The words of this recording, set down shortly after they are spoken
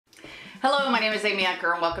Hello, my name is Amy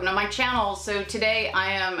Ecker and welcome to my channel. So today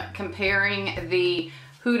I am comparing the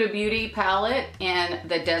Huda Beauty palette in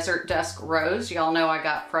the Desert Dusk Rose. Y'all know I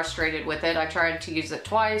got frustrated with it. I tried to use it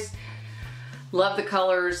twice. Love the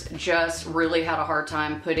colors, just really had a hard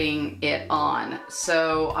time putting it on.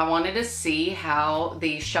 So I wanted to see how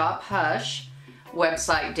the Shop Hush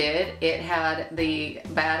website did. It had the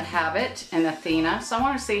Bad Habit and Athena, so I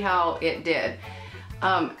want to see how it did.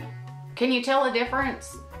 Can you tell a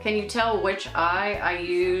difference? Can you tell which eye I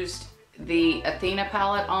used the Athena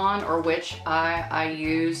palette on or which eye I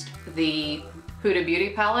used the Huda Beauty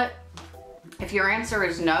palette? If your answer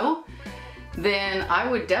is no, then I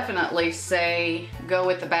would definitely say go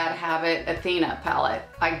with the Bad Habit Athena palette.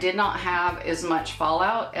 I did not have as much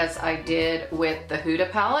fallout as I did with the Huda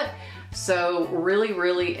palette, so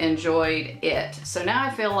really enjoyed it. So now I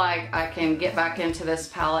feel like I can get back into this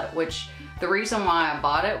palette, which the reason why I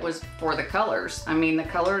bought it was for the colors. I mean, the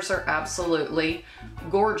colors are absolutely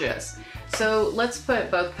gorgeous. So let's put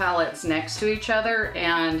both palettes next to each other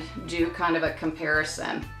and do kind of a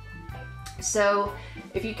comparison. So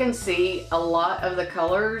if you can see, a lot of the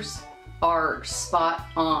colors are spot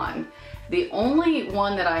on. The only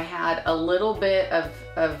one that I had a little bit of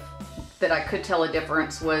that I could tell a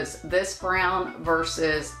difference was this brown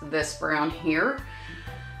versus this brown here.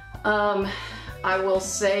 I will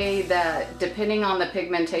say that depending on the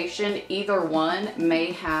pigmentation, either one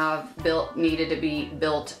may have needed to be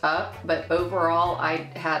built up, but overall I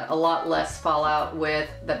had a lot less fallout with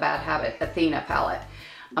the Bad Habit Athena palette.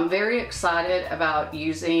 I'm very excited about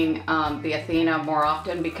using the Athena more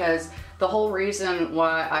often because the whole reason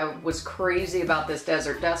why I was crazy about this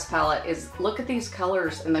Desert Dusk palette is look at these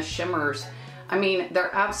colors and the shimmers. I mean,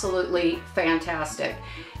 they're absolutely fantastic.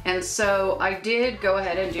 And so I did go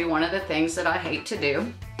ahead and do one of the things that I hate to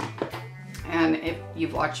do. And if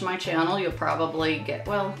you've watched my channel, you'll probably get,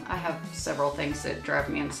 well, I have several things that drive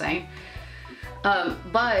me insane.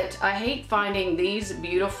 But I hate finding these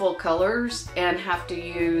beautiful colors and have to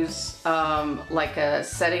use like a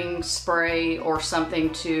setting spray or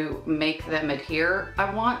something to make them adhere.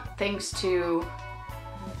 I want things to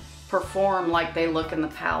perform like they look in the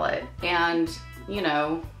palette. And, you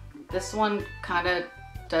know, this one kind of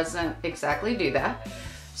doesn't exactly do that.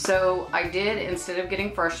 So I did, instead of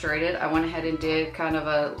getting frustrated, I went ahead and did kind of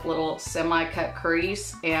a little semi-cut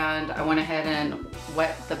crease, and I went ahead and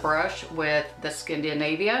wet the brush with the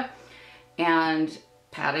Scandinavia and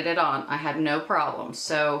patted it on. I had no problem.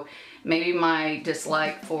 So maybe my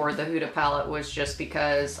dislike for the Huda palette was just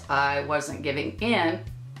because I wasn't giving in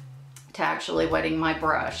to actually wetting my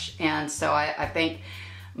brush. And so I think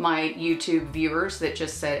my YouTube viewers that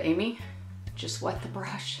just said, Amy, just wet the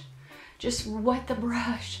brush. Just wet the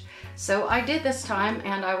brush. So I did this time,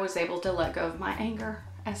 and I was able to let go of my anger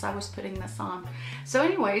as I was putting this on. So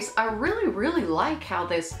anyways, I really like how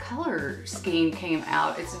this color scheme came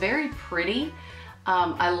out. It's very pretty.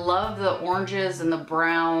 I love the oranges and the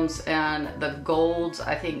browns and the golds.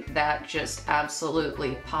 I think that just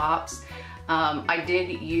absolutely pops. I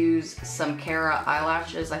did use some Cara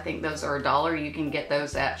eyelashes. I think those are $1. You can get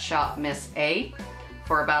those at Shop Miss A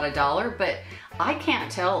for about $1, but I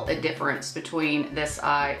can't tell a difference between this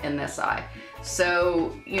eye and this eye.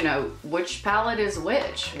 So, you know, which palette is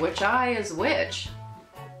which eye is which.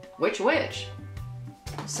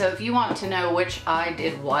 So if you want to know which eye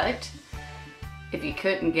did what, if you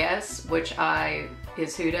couldn't guess which eye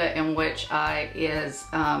is Huda and which eye is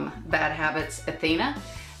Bad Habits Athena,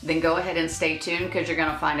 then go ahead and stay tuned because you're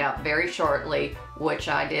gonna find out very shortly which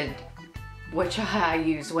eye I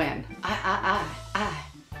used when.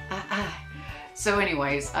 So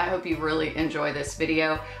anyways, I hope you really enjoy this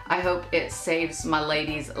video. I hope it saves my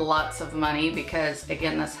ladies lots of money because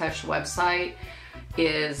again, this Hush website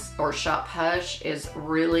or Shop Hush is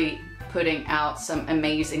really putting out some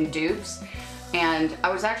amazing dupes. And I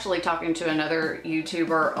was actually talking to another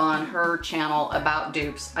YouTuber on her channel about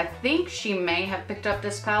dupes. I think she may have picked up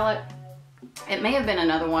this palette. It may have been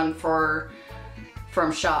another one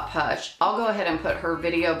from Shop Hush. I'll go ahead and put her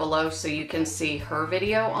video below so you can see her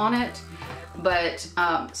video on it. But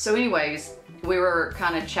so anyways, we were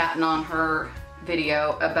kind of chatting on her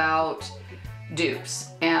video about dupes,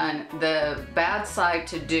 and the bad side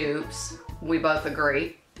to dupes, we both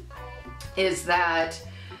agree, is that,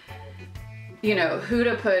 you know,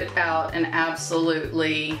 Huda put out an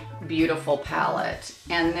absolutely beautiful palette,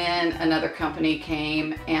 and then another company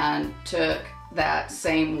came and took that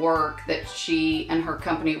same work that she and her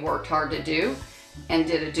company worked hard to do and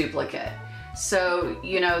did a duplicate. So,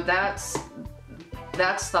 you know, that's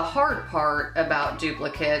the hard part about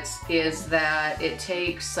duplicates, is that it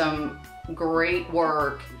takes some great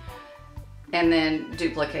work and then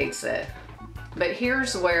duplicates it. But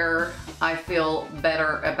here's where I feel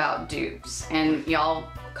better about dupes, and y'all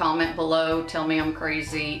comment below, tell me I'm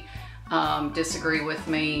crazy, disagree with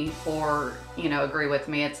me, or agree with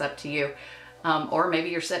me. It's up to you. Or maybe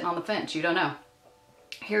you're sitting on the fence, you don't know.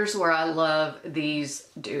 Here's where I love these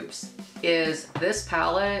dupes, is this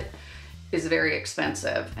palette is very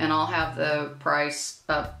expensive, and I'll have the price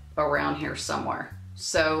up around here somewhere.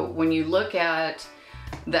 So when you look at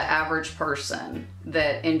the average person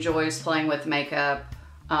that enjoys playing with makeup,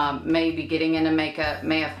 maybe getting into makeup,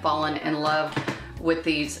 may have fallen in love with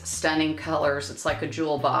these stunning colors, it's like a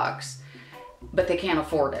jewel box, but they can't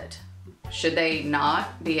afford it. Should they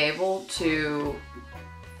not be able to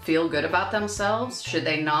feel good about themselves? Should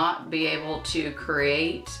they not be able to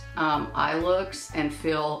create eye looks and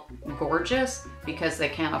feel gorgeous because they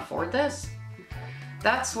can't afford this?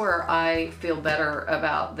 That's where I feel better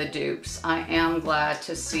about the dupes. I am glad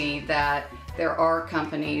to see that there are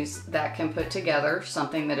companies that can put together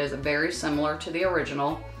something that is very similar to the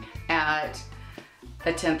original at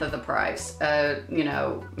a tenth of the price,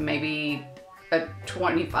 maybe a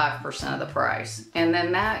 25% of the price. And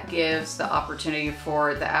then that gives the opportunity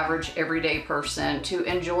for the average everyday person to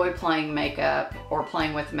enjoy playing makeup or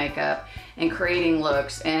playing with makeup and creating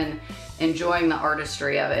looks and enjoying the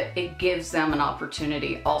artistry of it. It gives them an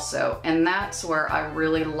opportunity also. And that's where I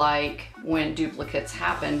really like when duplicates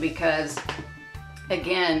happen, because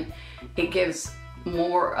again, it gives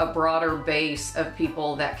a broader base of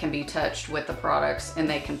people that can be touched with the products and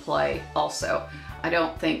they can play also. I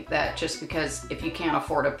don't think that just because if you can't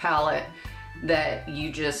afford a palette that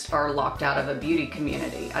you just are locked out of a beauty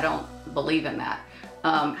community. I don't believe in that.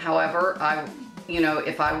 However,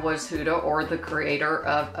 if I was Huda or the creator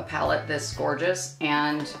of a palette this gorgeous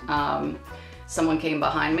and someone came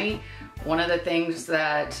behind me, one of the things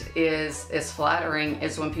that is flattering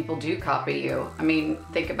is when people do copy you. I mean,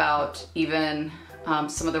 think about even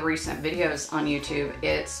some of the recent videos on YouTube.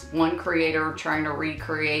 It's one creator trying to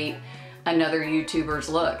recreate another YouTuber's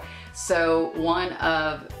look. So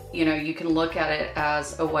you can look at it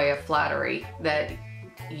as a way of flattery, that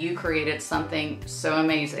you created something so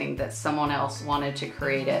amazing that someone else wanted to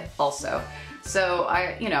create it also. So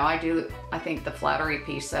I think the flattery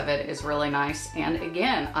piece of it is really nice. And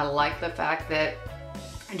again, I like the fact that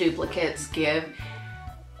duplicates give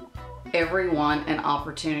everyone an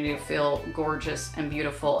opportunity to feel gorgeous and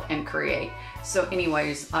beautiful and create. So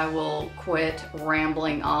anyways, I will quit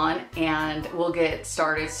rambling on and we'll get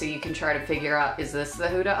started so you can try to figure out, is this the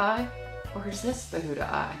Huda eye or is this the Huda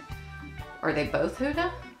eye? Are they both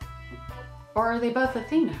Huda or are they both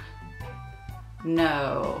Athena?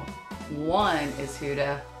 No, one is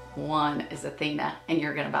Huda, one is Athena, and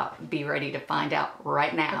you're gonna be ready to find out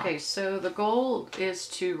right now. Okay, so the goal is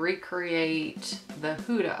to recreate the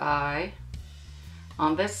Huda eye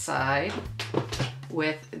on this side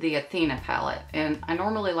with the Athena palette. And I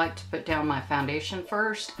normally like to put down my foundation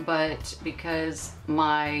first, but because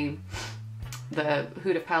the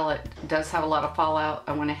Huda palette does have a lot of fallout,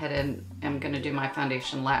 I went ahead and am gonna do my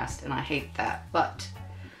foundation last, and I hate that, but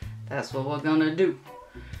that's what we're gonna do.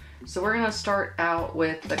 So we're gonna start out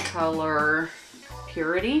with the color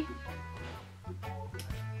Purity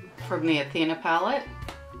from the Athena palette.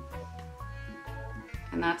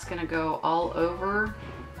 And that's gonna go all over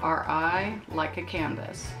our eye like a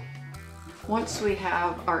canvas. Once we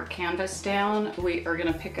have our canvas down, we are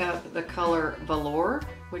gonna pick up the color Velour,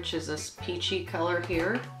 which is this peachy color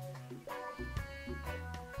here.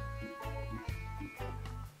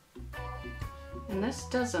 And this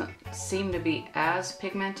doesn't seem to be as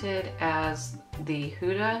pigmented as the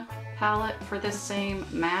Huda palette for this same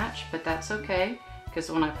match, but that's okay,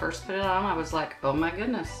 because when I first put it on, I was like, oh my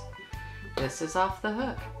goodness, this is off the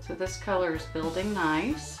hook. So this color is building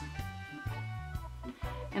nice.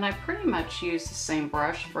 And I pretty much use the same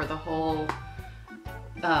brush for the whole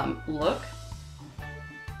look.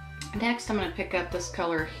 Next, I'm gonna pick up this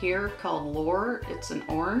color here called Lure. It's an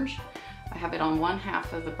orange. I have it on one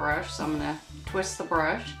half of the brush, so I'm gonna twist the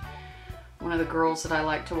brush. One of the girls that I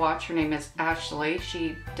like to watch, her name is Ashley.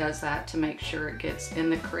 She does that to make sure it gets in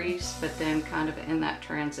the crease, but then kind of in that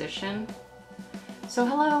transition. So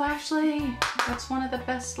hello, Ashley. That's one of the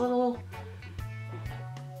best little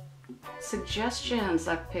suggestions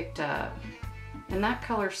I've picked up. And that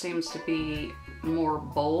color seems to be more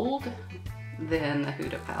bold than the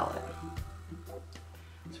Huda palette.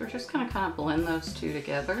 So we're just gonna kind of blend those two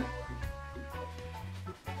together.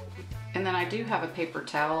 And then I do have a paper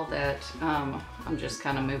towel that I'm just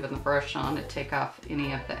kind of moving the brush on to take off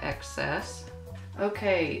any of the excess.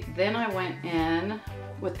 Okay, then I went in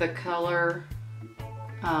with the color,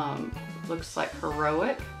 looks like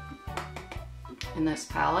Heroic. in this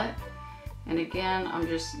palette. And again, I'm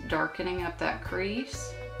just darkening up that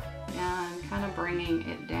crease and kind of bringing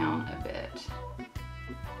it down a bit.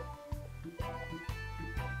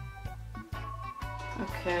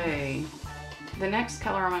 Okay, the next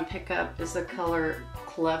color I'm going to pick up is the color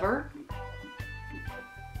Clever.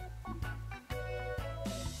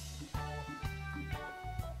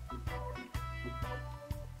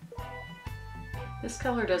 This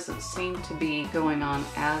color doesn't seem to be going on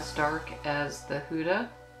as dark as the Huda,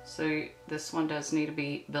 so this one does need to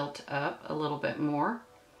be built up a little bit more.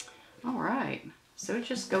 All right, so it's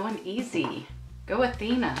just going easy. Go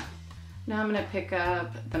Athena. Now I'm going to pick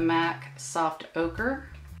up the MAC Soft Ochre.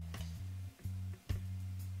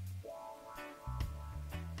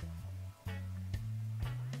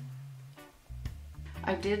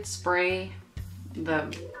 I did spray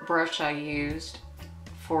the brush I used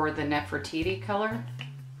for the Nefertiti color,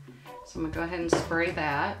 so I'm going to go ahead and spray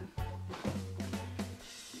that.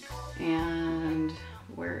 And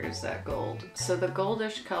where is that gold? So the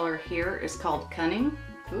goldish color here is called Cunning.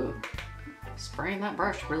 Ooh. Spraying that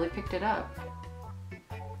brush really picked it up.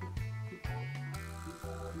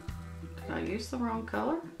 Did I use the wrong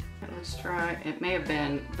color? Okay, let's try. It may have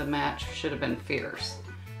been, the match should have been Fierce.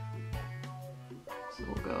 So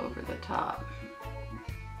we'll go over the top.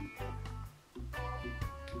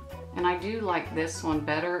 And I do like this one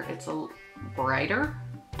better. It's a brighter,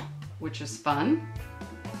 which is fun.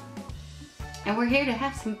 And we're here to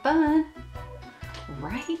have some fun,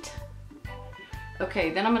 right?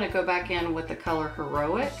 Okay, then I'm going to go back in with the color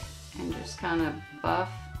Heroic and just kind of buff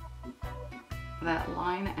that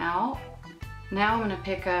line out. Now I'm going to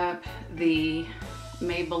pick up the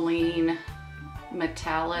Maybelline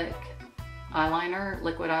Metallic eyeliner,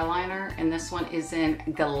 liquid eyeliner, and this one is in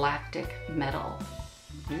Galactic Metal.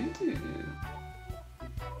 Ooh.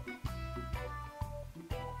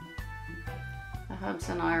 The Hubs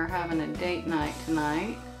and I are having a date night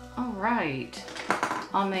tonight. All right,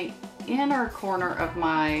 on the inner corner of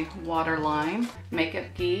my waterline, Makeup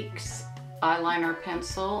Geeks eyeliner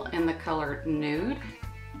pencil in the color Nude.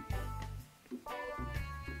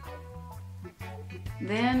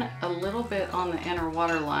 Then a little bit on the inner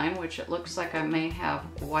waterline, which it looks like I may have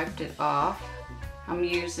wiped it off. I'm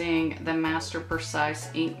using the Master Precise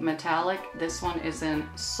Ink Metallic. This one is in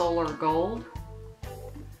Solar Gold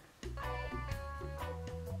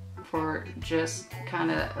for just kind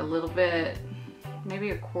of a little bit,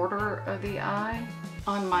 maybe a quarter of the eye.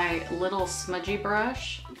 On my little smudgy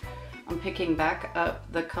brush, I'm picking back up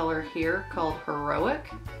the color here called Heroic.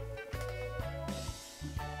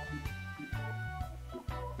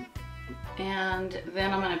 And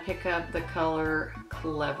then I'm going to pick up the color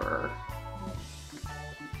Clever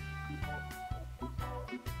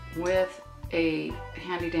with a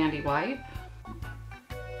handy dandy wipe.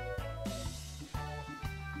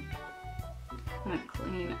 I'm going to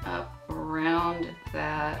clean up around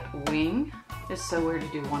that wing. It's so weird to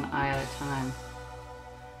do one eye at a time.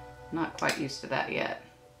 Not quite used to that yet,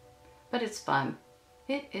 but it's fun.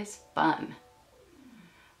 It is fun.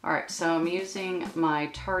 All right, so I'm using my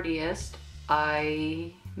Tardiest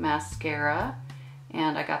eye mascara,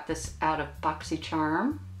 and I got this out of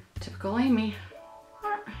BoxyCharm. Typical Amy.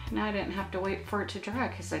 Now I didn't have to wait for it to dry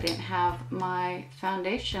because I didn't have my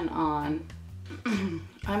foundation on.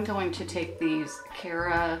 I'm going to take these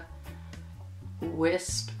Cara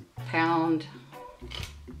Wisp Pound,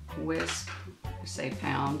 Wisp, I say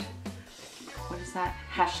pound, what is that?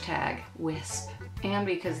 Hashtag Wisp. And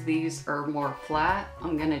because these are more flat,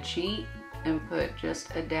 I'm gonna cheat and put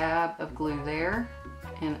just a dab of glue there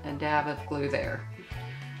and a dab of glue there.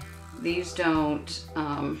 These don't,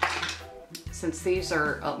 since these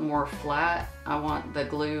are more flat, I want the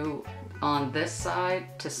glue on this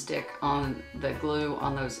side to stick on the glue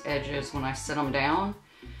on those edges when I sit them down.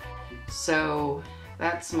 So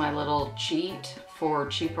that's my little cheat for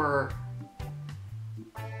cheaper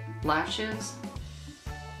lashes,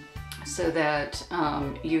 so that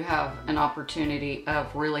you have an opportunity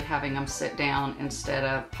of really having them sit down instead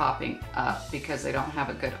of popping up because they don't have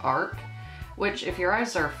a good arc. Which if your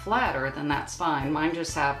eyes are flatter, then that's fine. Mine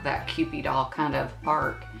just have that Cupid doll kind of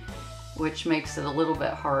arc, which makes it a little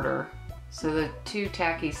bit harder. So the two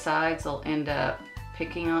tacky sides will end up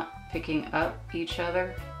picking up each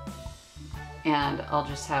other, and I'll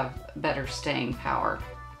just have better staying power.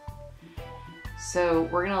 So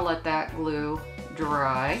we're gonna let that glue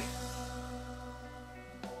dry.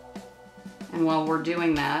 And while we're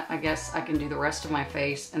doing that, I guess I can do the rest of my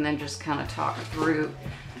face and then just kind of talk through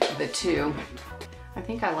the two. I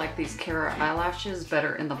think I like these Cara eyelashes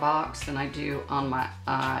better in the box than I do on my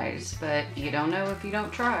eyes, but you don't know if you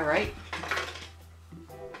don't try, right?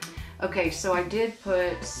 Okay, so I did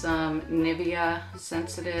put some Nivea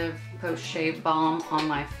Sensitive Post Shave Balm on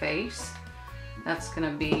my face. That's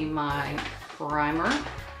gonna be my primer.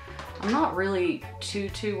 I'm not really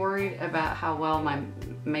too worried about how well my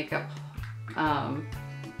makeup,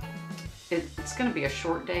 it's gonna be a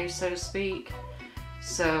short day, so to speak.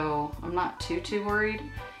 So I'm not too worried.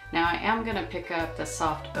 Now I am gonna pick up the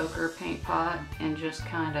soft ochre paint pot and just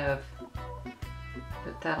kind of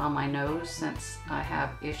put that on my nose since I have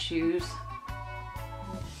issues.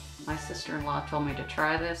 My sister-in-law told me to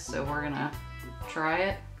try this, so we're gonna try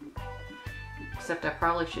it. Except I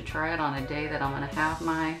probably should try it on a day that I'm gonna have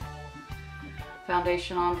my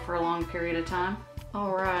foundation on for a long period of time.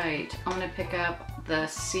 All right, I'm gonna pick up the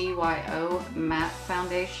CYO Matte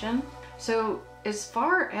Foundation. So as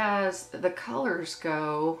far as the colors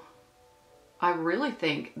go, I really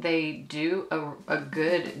think they do a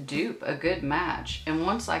good dupe, a good match. And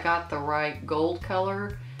once I got the right gold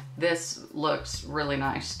color, this looks really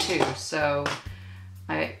nice too. So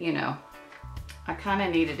I kind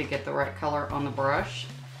of needed to get the right color on the brush.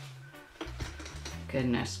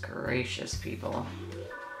 Goodness gracious, people.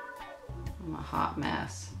 I'm a hot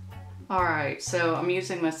mess. All right, so I'm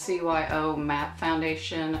using the CYO Matte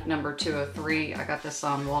Foundation number 203. I got this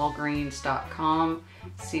on Walgreens.com.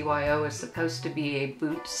 CYO is supposed to be a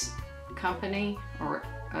boots company, or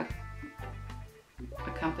a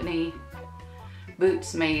company.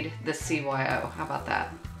 Boots made the CYO. How about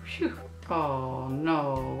that? Phew. Oh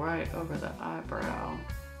no, right over the eyebrow.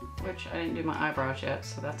 Which I didn't do my eyebrows yet,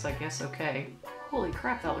 so that's, I guess, okay. Holy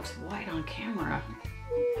crap, that looks white on camera.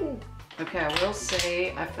 Okay, I will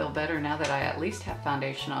say I feel better now that I at least have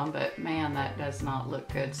foundation on, but man, that does not look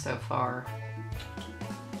good so far.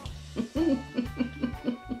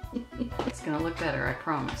 It's gonna look better, I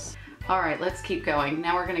promise. All right, let's keep going.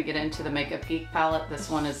 Now we're gonna get into the Makeup Geek palette. This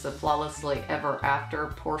one is the Flawlessly Ever After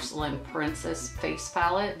Porcelain Princess Face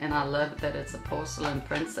Palette, and I love that it's a porcelain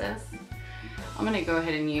princess. I'm gonna go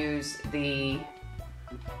ahead and use the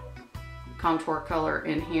contour color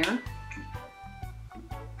in here.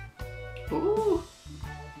 Ooh.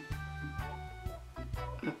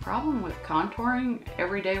 The problem with contouring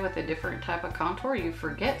every day with a different type of contour, you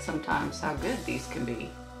forget sometimes how good these can be.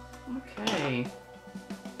 Okay.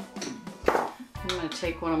 I'm going to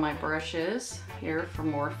take one of my brushes here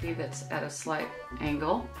from Morphe that's at a slight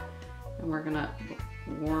angle, and we're going to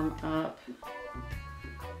warm up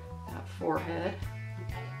that forehead,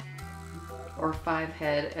 or five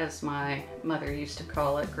head as my mother used to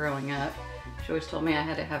call it growing up. She always told me I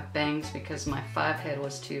had to have bangs because my five head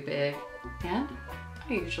was too big, and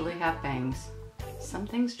I usually have bangs. Some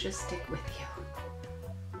things just stick with you.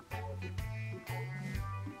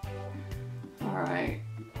 All right,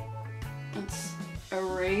 let's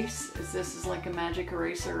erase. This is like a magic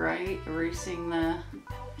eraser, right? Erasing the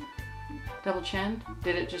double chin.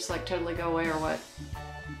 Did it just like totally go away or what?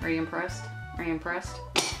 Are you impressed? Are you impressed?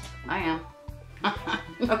 I am.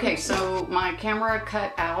 Okay, so my camera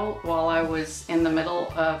cut out while I was in the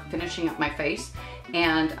middle of finishing up my face,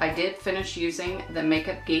 and I did finish using the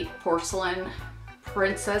Makeup Geek Porcelain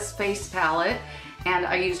Princess Face Palette, and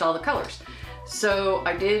I used all the colors. So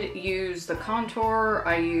I did use the contour,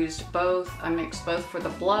 I used both, I mixed both for the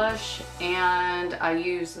blush, and I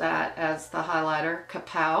used that as the highlighter,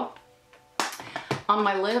 kapow. On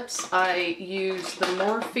my lips, I used the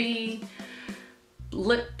Morphe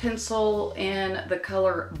lip pencil in the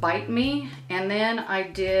color Bite Me, and then I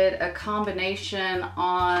did a combination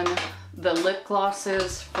on the lip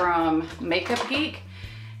glosses from Makeup Geek,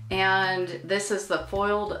 and this is the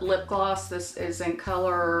foiled lip gloss. This is in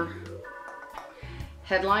color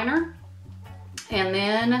Headliner, and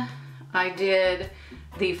then I did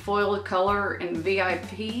the foiled color in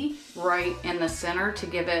VIP right in the center to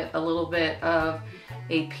give it a little bit of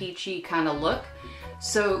a peachy kind of look.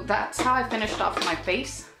 So that's how I finished off my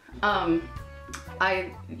face. I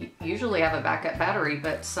usually have a backup battery,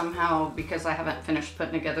 but somehow, because I haven't finished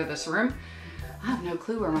putting together this room, I have no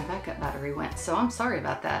clue where my backup battery went. So I'm sorry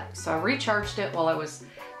about that. So I recharged it while I was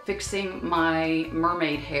fixing my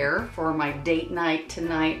mermaid hair for my date night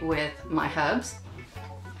tonight with my hubs.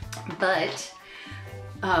 But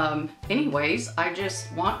anyways, I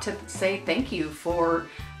just want to say thank you for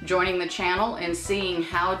joining the channel and seeing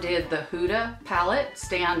how did the Huda palette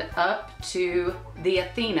stand up to the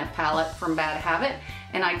Athena palette from Bad Habit.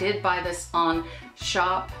 And I did buy this on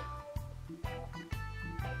Shop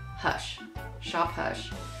Hush. Shop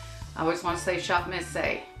Hush. I always want to say Shop Miss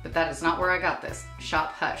Say, but that is not where I got this.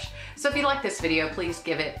 Shop Hush. So if you like this video, please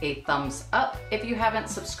give it a thumbs up. If you haven't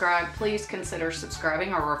subscribed, please consider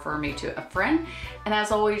subscribing or refer me to a friend. And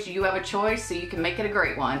as always, you have a choice, so you can make it a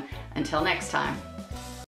great one. Until next time.